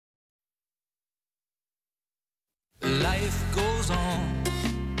Life goes on,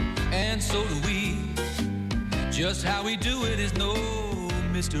 and so do we. Just how we do it is no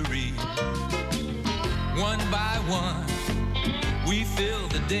mystery. One by one, we fill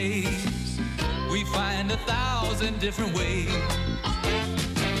the days. We find 1,000 different ways.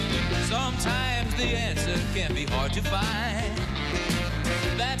 Sometimes the answer can be hard to find.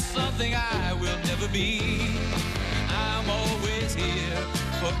 That's something I will never be. I'm always here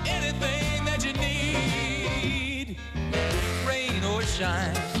for anything that you need. Rain or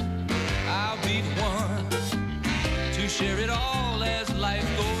shine, I'll be the one to share it all as life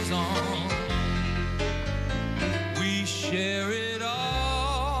goes on. We share it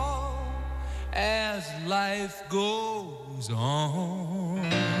all as life goes on.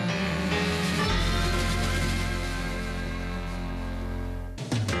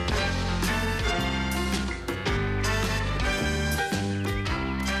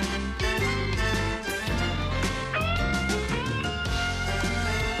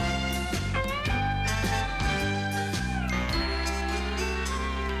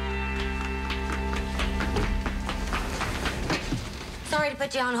 Sorry to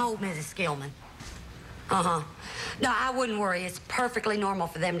put you on hold, Mrs. Skillman. Uh-huh. No, I wouldn't worry. It's perfectly normal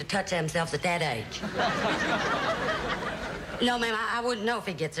for them to touch themselves at that age. No, ma'am, I wouldn't know if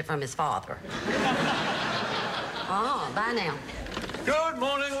he gets it from his father. Oh, bye now. Good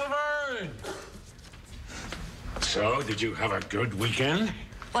morning, Laverne. So, did you have a good weekend?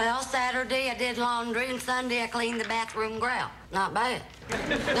 Well, Saturday I did laundry, and Sunday I cleaned the bathroom grout. Not bad.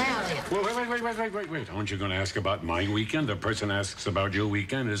 Now then. Well, wait. Aren't you going to ask about my weekend? A person asks about your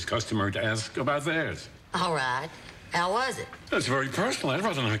weekend. It is customary to ask about theirs. All right. How was it? That's very personal. I'd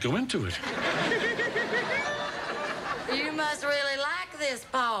rather not go into it. You must really like this,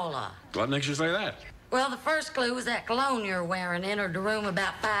 Paula. What makes you say that? Well, the first clue was that cologne you're wearing entered the room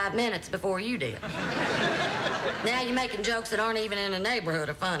about 5 minutes before you did. Now you're making jokes that aren't even in the neighborhood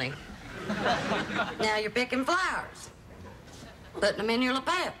are funny. Now you're picking flowers, putting them in your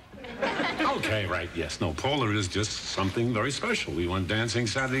lapel. Okay, right, yes. No, Paula is just something very special. We went dancing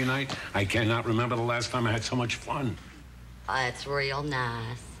Saturday night. I cannot remember the last time I had so much fun. That's real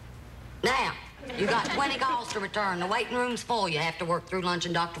nice. Now, you got 20 calls to return. The waiting room's full. You have to work through lunch,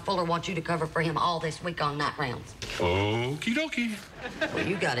 and Dr. Fuller wants you to cover for him all this week on night rounds. Okie dokie. Well,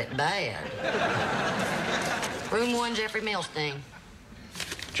 you got it bad. Room 1, Jeffrey Milstein.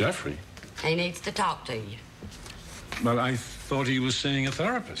 Jeffrey? He needs to talk to you. But I thought he was seeing a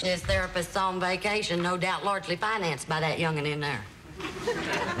therapist. His therapist's on vacation, no doubt largely financed by that young'un in there.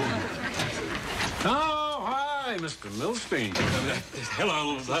 Oh, hi, Mr. Milstein.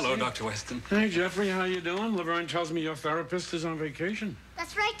 Hello, Dr. Weston. Hey, Jeffrey, how you doing? Laverne tells me your therapist is on vacation.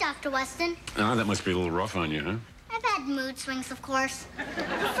 That's right, Dr. Weston. Ah, that must be a little rough on you, huh? I've had mood swings, of course.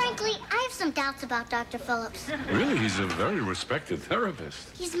 Frankly, I have some doubts about Dr. Phillips. Really? He's a very respected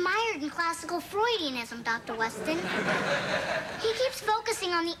therapist. He's mired in classical Freudianism, Dr. Weston. He keeps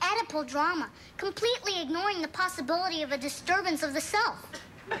focusing on the Oedipal drama, completely ignoring the possibility of a disturbance of the self.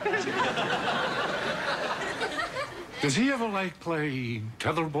 Does he ever, like, play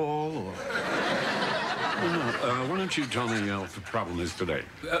tetherball or... why don't you tell me what the problem is today?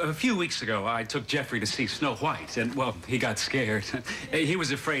 A few weeks ago, I took Jeffrey to see Snow White, and, well, he got scared. He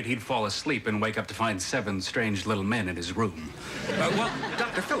was afraid he'd fall asleep and wake up to find 7 strange little men in his room. Well,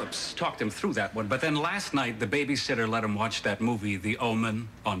 Dr. Phillips talked him through that one, but then last night, the babysitter let him watch that movie, The Omen,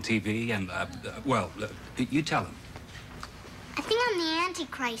 on TV, and, you tell him. I think I'm the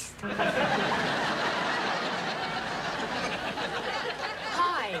Antichrist.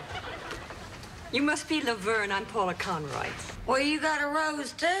 Hi. You must be Laverne. I'm Paula Conroy. Well, you got a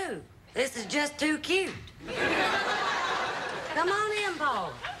rose, too. This is just too cute. Come on in,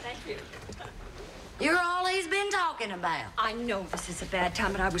 Paula. Thank you. You're all he's been talking about. I know this is a bad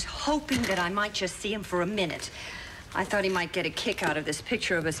time, but I was hoping that I might just see him for a minute. I thought he might get a kick out of this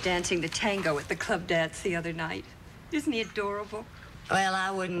picture of us dancing the tango at the club dance the other night. Isn't he adorable? Well, I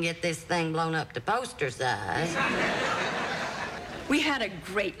wouldn't get this thing blown up to poster size. We had a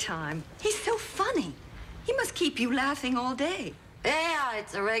great time. He's so funny. He must keep you laughing all day. Yeah,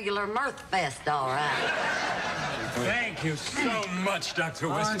 it's a regular mirth fest, all right. Thank you so much, Dr.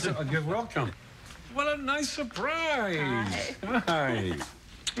 Weston. You're welcome. What a nice surprise. Hi.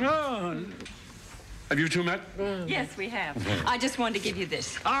 Oh. Have you two met? Yes, we have. I just wanted to give you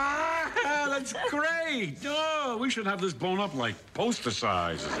this. Ah, that's great. Oh, we should have this blown up like poster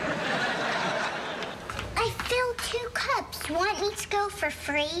size. I filled 2 cups. You want me to go for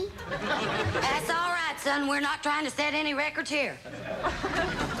free? That's all right, son. We're not trying to set any records here.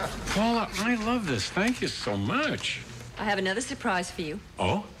 Paula, I love this. Thank you so much. I have another surprise for you.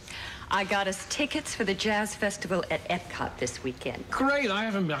 Oh? I got us tickets for the jazz festival at Epcot this weekend. Great. I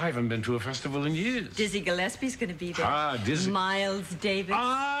haven't been to a festival in years. Dizzy Gillespie's going to be there. Ah, Dizzy. Miles Davis.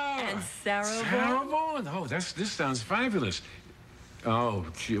 Ah, and Sarah Vaughan. Oh, this sounds fabulous. Oh,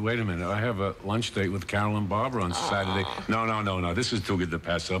 gee, wait a minute. I have a lunch date with Carol and Barbara on Saturday. No. This is too good to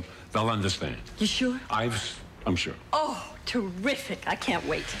pass up. They'll understand. You sure? I'm sure. Oh, terrific. I can't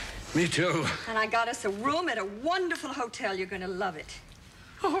wait. Me too. And I got us a room at a wonderful hotel. You're going to love it.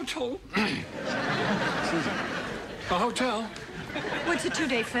 A hotel? A hotel? Well, it's a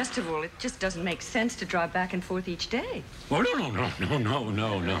 2-day festival. It just doesn't make sense to drive back and forth each day. Oh, no, not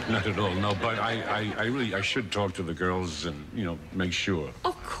at all, no. But I should talk to the girls and, make sure.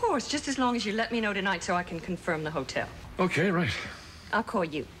 Of course, just as long as you let me know tonight so I can confirm the hotel. Okay, right. I'll call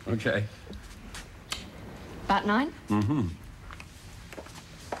you. Okay. About 9? Mm-hmm.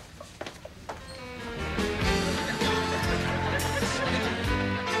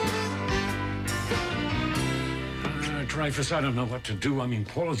 Dreyfus, I don't know what to do. I mean,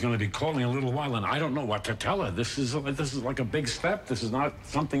 Paula's going to be calling in a little while, and I don't know what to tell her. This is like a big step. This is not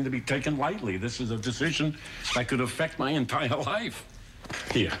something to be taken lightly. This is a decision that could affect my entire life.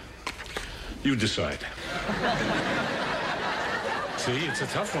 Here, you decide. See, it's a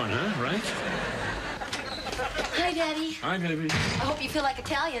tough one, huh? Right? Hi, Daddy. Hi, baby. I hope you feel like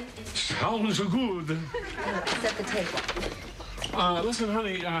Italian. Sounds good. Set the table. Listen,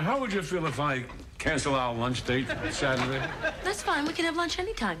 honey, how would you feel if I cancel our lunch date Saturday? That's fine. We can have lunch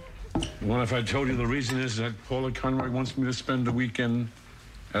anytime. What if I told you the reason is that Paula Conroy wants me to spend the weekend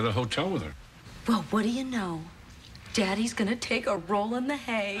at a hotel with her? Well, what do you know? Daddy's gonna take a roll in the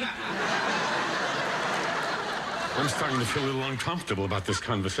hay. I'm starting to feel a little uncomfortable about this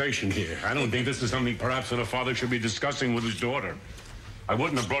conversation here. I don't think this is something perhaps that a father should be discussing with his daughter. I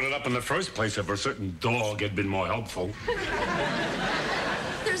wouldn't have brought it up in the first place if a certain dog had been more helpful.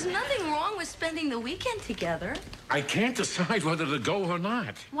 There's nothing wrong with spending the weekend together. I can't decide whether to go or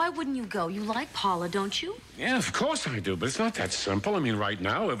not. Why wouldn't you go? You like Paula, don't you? Yeah, of course I do, but it's not that simple. I mean, right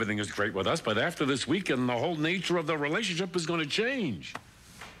now, everything is great with us, but after this weekend, the whole nature of the relationship is going to change.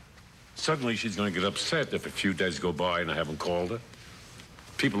 Suddenly, she's going to get upset if a few days go by and I haven't called her.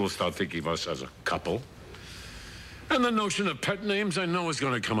 People will start thinking of us as a couple. And the notion of pet names, I know, is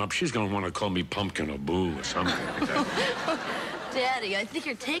going to come up. She's going to want to call me Pumpkin or Boo or something like that. Daddy, I think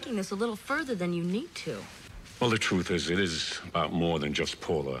you're taking this a little further than you need to. Well, the truth is, it is about more than just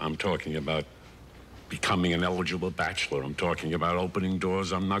Paula. I'm talking about becoming an eligible bachelor. I'm talking about opening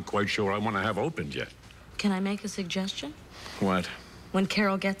doors I'm not quite sure I want to have opened yet. Can I make a suggestion? What? When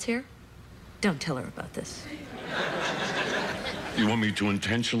Carol gets here, don't tell her about this. You want me to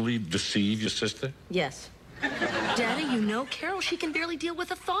intentionally deceive your sister? Yes. Daddy, you know Carol. She can barely deal with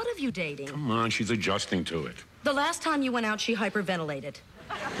the thought of you dating. Come on, she's adjusting to it. The last time you went out, she hyperventilated.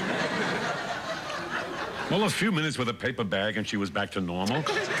 Well, a few minutes with a paper bag and she was back to normal.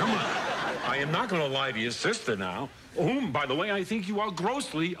 Come on. I am not going to lie to your sister now, whom, by the way, I think you are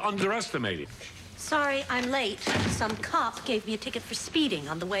grossly underestimating. Sorry, I'm late. Some cop gave me a ticket for speeding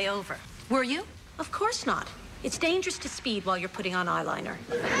on the way over. Were you? Of course not. It's dangerous to speed while you're putting on eyeliner.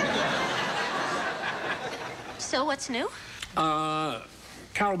 So, what's new?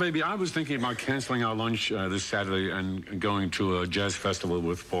 Carol, baby, I was thinking about canceling our lunch this Saturday and going to a jazz festival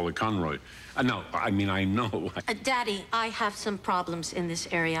with Paula Conroy. No, I mean, I know. Daddy, I have some problems in this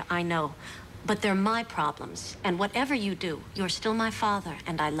area, I know. But they're my problems. And whatever you do, you're still my father,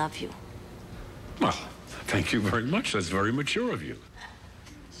 and I love you. Well, thank you very much. That's very mature of you.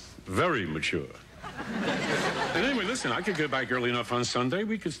 Very mature. And anyway, listen, I could get back early enough on Sunday.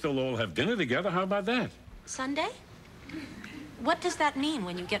 We could still all have dinner together. How about that? Sunday? What does that mean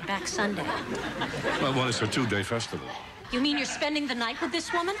when you get back Sunday? Well, it's a 2-day festival. You mean you're spending the night with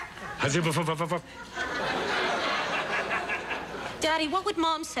this woman? Daddy, what would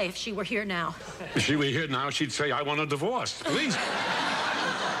Mom say if she were here now? If she were here now, she'd say, I want a divorce. Please.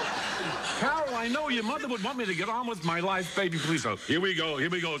 Carol, I know your mother would want me to get on with my life, baby. Please don't. Here we go.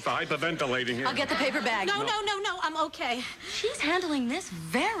 It's the hyperventilating here. I'll get the paper bag. No, I'm okay. She's handling this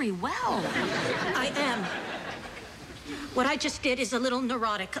very well. I am. What I just did is a little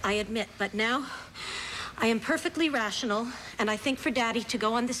neurotic, I admit, but now I am perfectly rational, and I think for Daddy to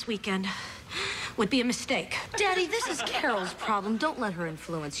go on this weekend would be a mistake. Daddy, this is Carol's problem. Don't let her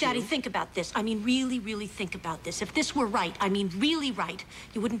influence you. Daddy, think about this. I mean, really, really think about this. If this were right, I mean, really right,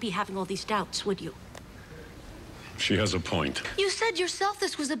 you wouldn't be having all these doubts, would you? She has a point. You said yourself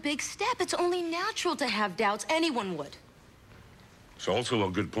this was a big step. It's only natural to have doubts. Anyone would. It's also a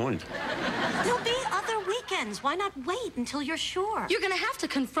good point. There'll be other weekends. Why not wait until you're sure? You're gonna have to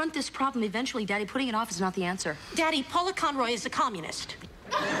confront this problem eventually, Daddy. Putting it off is not the answer. Daddy, Paula Conroy is a communist.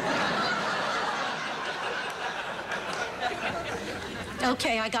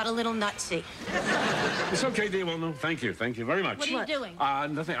 Okay, I got a little nutsy. It's okay, dear. Well, no, thank you. Thank you very much. What are you doing?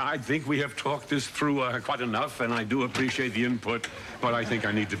 Nothing. I think we have talked this through quite enough, and I do appreciate the input, but I think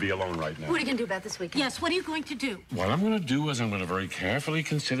I need to be alone right now. What are you going to do about this weekend? Yes, what are you going to do? What I'm going to do is I'm going to very carefully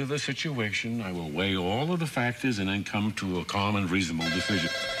consider the situation. I will weigh all of the factors and then come to a calm and reasonable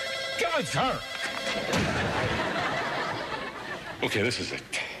decision. God, sir! Okay, this is it.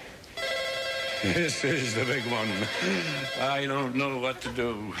 This is the big one. I don't know what to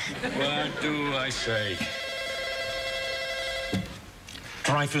do. What do I say?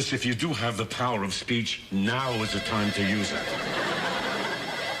 Dreyfus, if you do have the power of speech, now is the time to use it.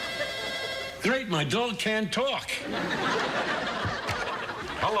 Great, my dog can't talk.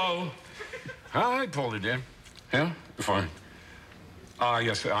 Hello. Hi, Paulie, dear. Yeah? You're fine.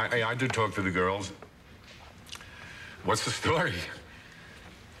 Yes, I did talk to the girls. What's the story?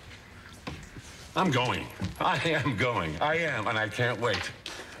 I'm going. I am going. I am, and I can't wait.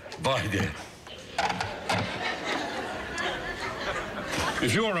 Bye, dear.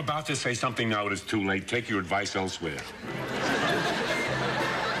 If you are about to say something now, it is too late. Take your advice elsewhere.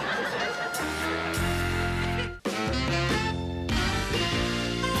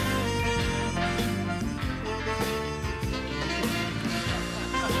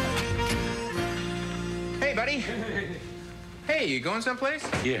 Hey, buddy. Hey, you going someplace?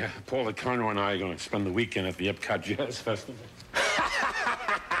 Yeah, Paula Conroy and I are going to spend the weekend at the Epcot Jazz Festival.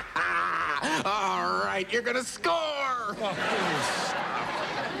 All right, you're gonna score!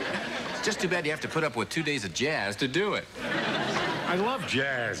 It's just too bad you have to put up with 2 days of jazz to do it. I love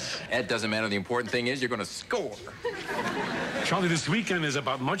jazz. That doesn't matter. The important thing is you're gonna score. Charlie, this weekend is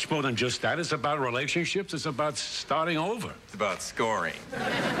about much more than just that. It's about relationships. It's about starting over. It's about scoring.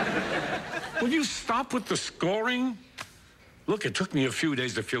 Will you stop with the scoring? Look, it took me a few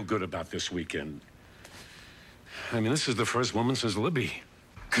days to feel good about this weekend. I mean, this is the first woman since Libby.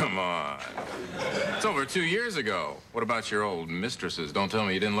 Come on. It's over 2 years ago. What about your old mistresses? Don't tell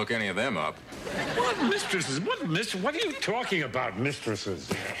me you didn't look any of them up. What mistresses? What are you talking about, mistresses?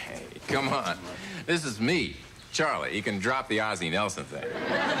 Hey, come on. This is me, Charlie. You can drop the Ozzie Nelson thing.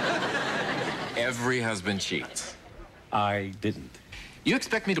 Every husband cheats. I didn't. You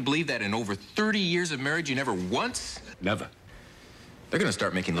expect me to believe that in over 30 years of marriage you never once? Never. They're gonna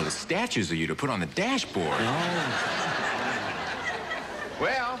start making little statues of you to put on the dashboard. Oh.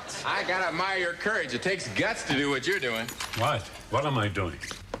 Well, I gotta admire your courage. It takes guts to do what you're doing. What? What am I doing?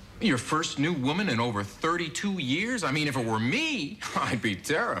 Your first new woman in over 32 years? I mean, if it were me, I'd be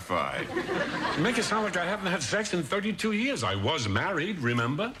terrified. You make it sound like I haven't had sex in 32 years. I was married,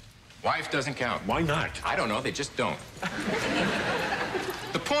 remember? Wife doesn't count. Why not? I don't know. They just don't.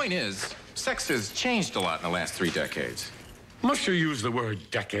 The point is, sex has changed a lot in the last 3 decades. Must you use the word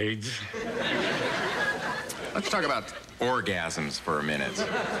decades? Let's talk about orgasms for a minute.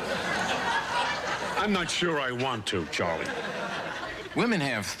 I'm not sure I want to, Charlie. Women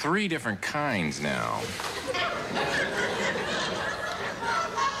have 3 different kinds now.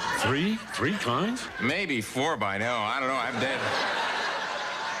 3? 3 kinds? Maybe 4 by now. I don't know. I'm dead.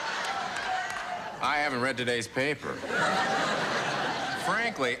 I haven't read today's paper.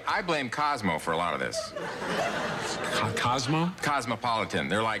 Frankly, I blame Cosmo for a lot of this. Cosmo? Cosmopolitan.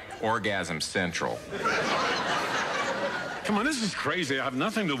 They're like Orgasm Central. Come on, this is crazy. I have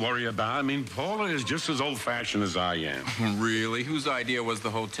nothing to worry about. I mean, Paula is just as old-fashioned as I am. Really? Whose idea was the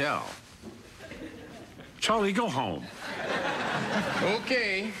hotel? Charlie, go home.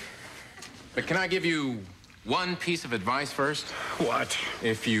 Okay. But can I give you one piece of advice first? What?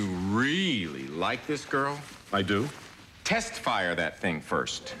 If you really like this girl... I do? Test fire that thing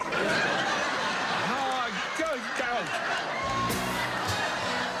first. Oh, go.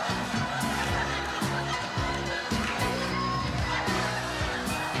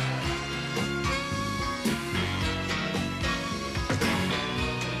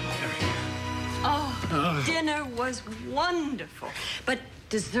 Oh, dinner was wonderful. But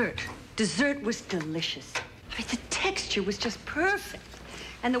dessert was delicious. I mean, the texture was just perfect.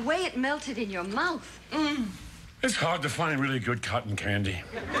 And the way it melted in your mouth. Mm. It's hard to find really good cotton candy.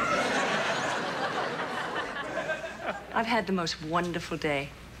 I've had the most wonderful day.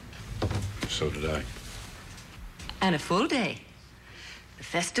 So did I. And a full day. The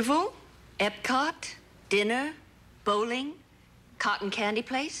festival, Epcot, dinner, bowling, cotton candy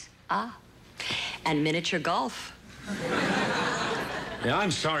place. And miniature golf. Yeah, I'm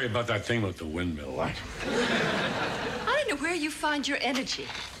sorry about that thing with the windmill. I don't know where you find your energy.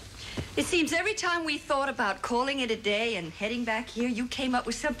 It seems every time we thought about calling it a day and heading back here, you came up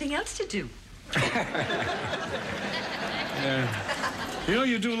with something else to do. You know,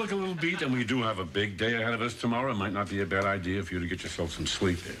 you do look a little beat, and we do have a big day ahead of us tomorrow. It might not be a bad idea for you to get yourself some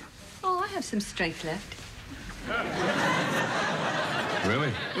sleep there. Oh, I have some strength left. Really?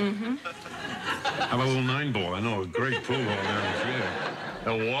 Mm-hmm. How about a little 9-ball? I know a great pool hall down here.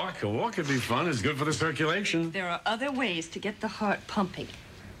 A walk would be fun. It's good for the circulation. There are other ways to get the heart pumping.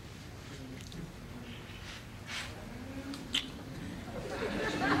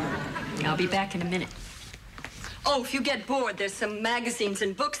 I'll be back in a minute. Oh, if you get bored, there's some magazines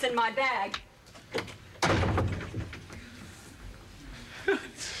and books in my bag. I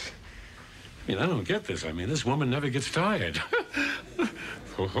mean, I don't get this. I mean, this woman never gets tired.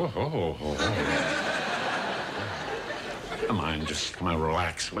 Come on, come on,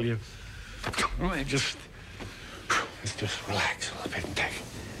 relax, will you? Let's just relax a little bit and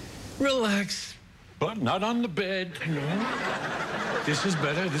relax, but not on the bed, you know. This is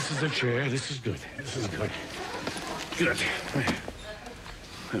better. This is a chair. This is good. This is good. Good.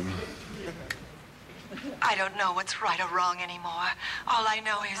 I don't know what's right or wrong anymore. All I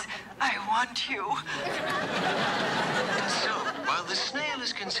know is I want you. So, while the snail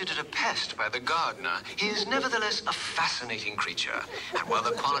is considered a pest by the gardener, he is nevertheless a fascinating creature. And while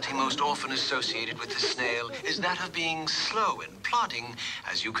the quality most often associated with the snail is that of being slow and plodding,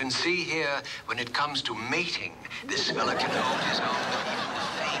 as you can see here, when it comes to mating, this fella can hold his own with even the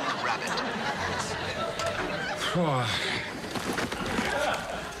famed rabbit.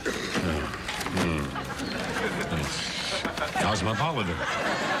 Cosmopolitan.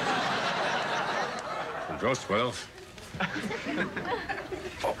 Ghost, what else?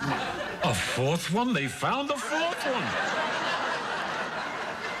 A fourth one? They found a fourth one.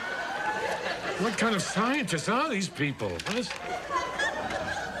 What kind of scientists are these people? What is...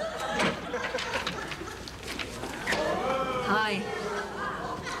 Hi.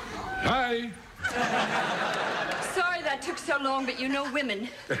 Hi. Sorry that took so long, but you know women.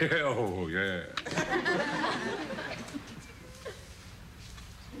 Oh, yeah.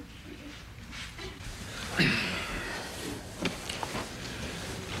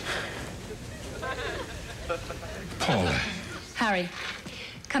 Paula. Harry,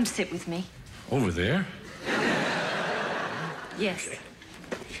 come sit with me. Over there? Yes.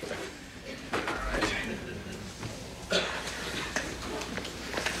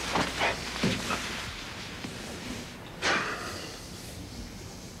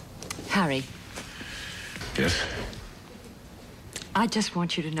 Harry. Yes? I just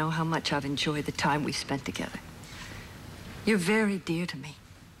want you to know how much I've enjoyed the time we spent together. You're very dear to me.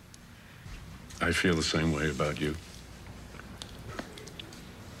 I feel the same way about you.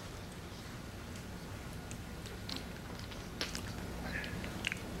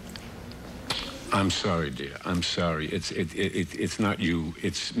 I'm sorry, dear. I'm sorry. It's not you.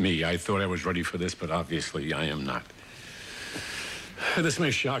 It's me. I thought I was ready for this, but obviously I am not. This may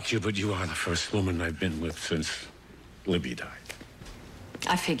shock you, but you are the first woman I've been with since Libby died.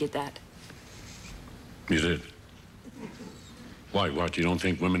 I figured that. You did? Why, what? You don't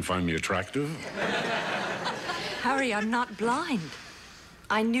think women find me attractive? Harry, I'm not blind.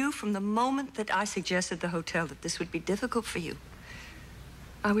 I knew from the moment that I suggested the hotel that this would be difficult for you.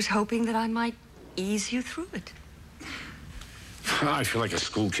 I was hoping that I might ease you through it. I feel like a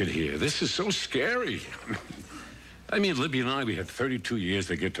school kid here. This is so scary. I mean, Libby and I, we had 32 years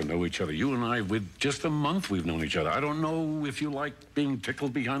to get to know each other. You and I, with just a month, we've known each other. I don't know if you like being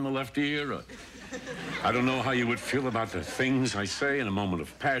tickled behind the left ear. Or I don't know how you would feel about the things I say in a moment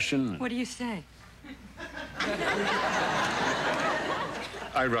of passion. What do you say?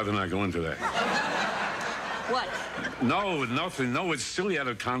 I'd rather not go into that. What? No, nothing. No, it's silly out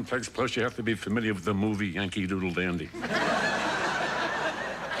of context. Plus, you have to be familiar with the movie Yankee Doodle Dandy.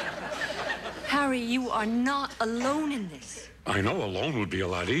 Harry, you are not alone in this. I know alone would be a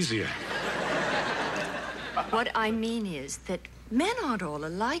lot easier. What I mean is that men aren't all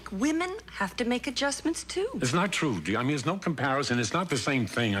alike. Women have to make adjustments, too. It's not true, dear. I mean, it's no comparison. It's not the same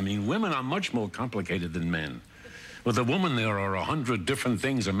thing. I mean, women are much more complicated than men. With a woman, there are 100 different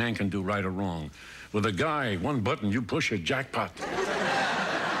things a man can do right or wrong. With a guy, one button, you push a jackpot.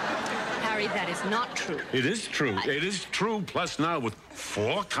 Harry, that is not true. It is true. It is true. Plus now with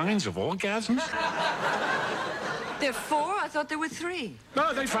 4 kinds of orgasms? There are 4? I thought there were 3.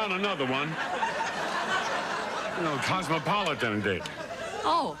 No, they found another one. You know, Cosmopolitan did.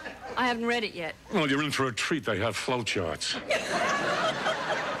 Oh, I haven't read it yet. Well, you're in for a treat. They have flowcharts.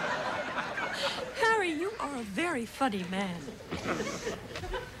 Harry, you are a very funny man.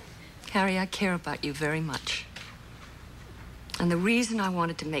 Harry, I care about you very much. And the reason I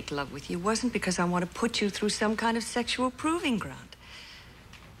wanted to make love with you wasn't because I want to put you through some kind of sexual proving ground.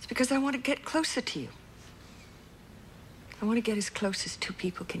 It's because I want to get closer to you. I want to get as close as two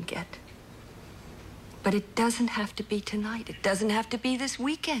people can get. But it doesn't have to be tonight. It doesn't have to be this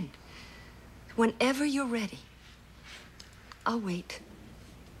weekend. Whenever you're ready, I'll wait.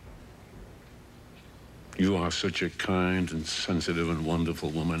 You are such a kind and sensitive and wonderful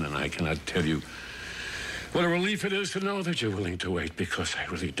woman, and I cannot tell you what a relief it is to know that you're willing to wait, because I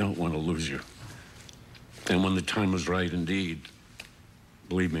really don't want to lose you. And when the time is right, indeed,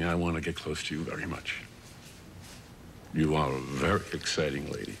 believe me, I want to get close to you very much. You are a very exciting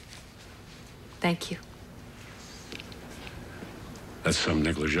lady. Thank you. That's some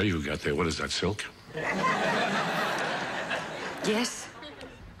negligee you got there. What is that, silk? Yes.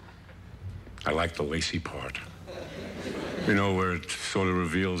 I like the lacy part. You know, where it sort of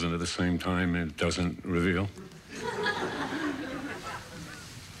reveals and at the same time it doesn't reveal.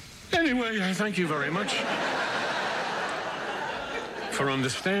 Anyway, I thank you very much for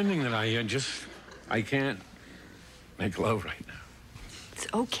understanding that I can't make love right now. It's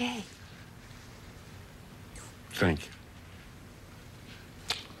okay. Thank you.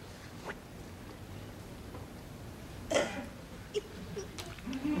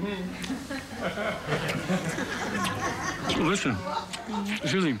 Listen,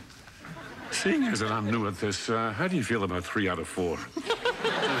 Susie, seeing as that I'm new at this, how do you feel about 3 out of 4?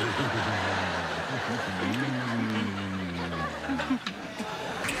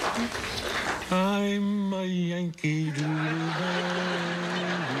 I'm a Yankee Doodle.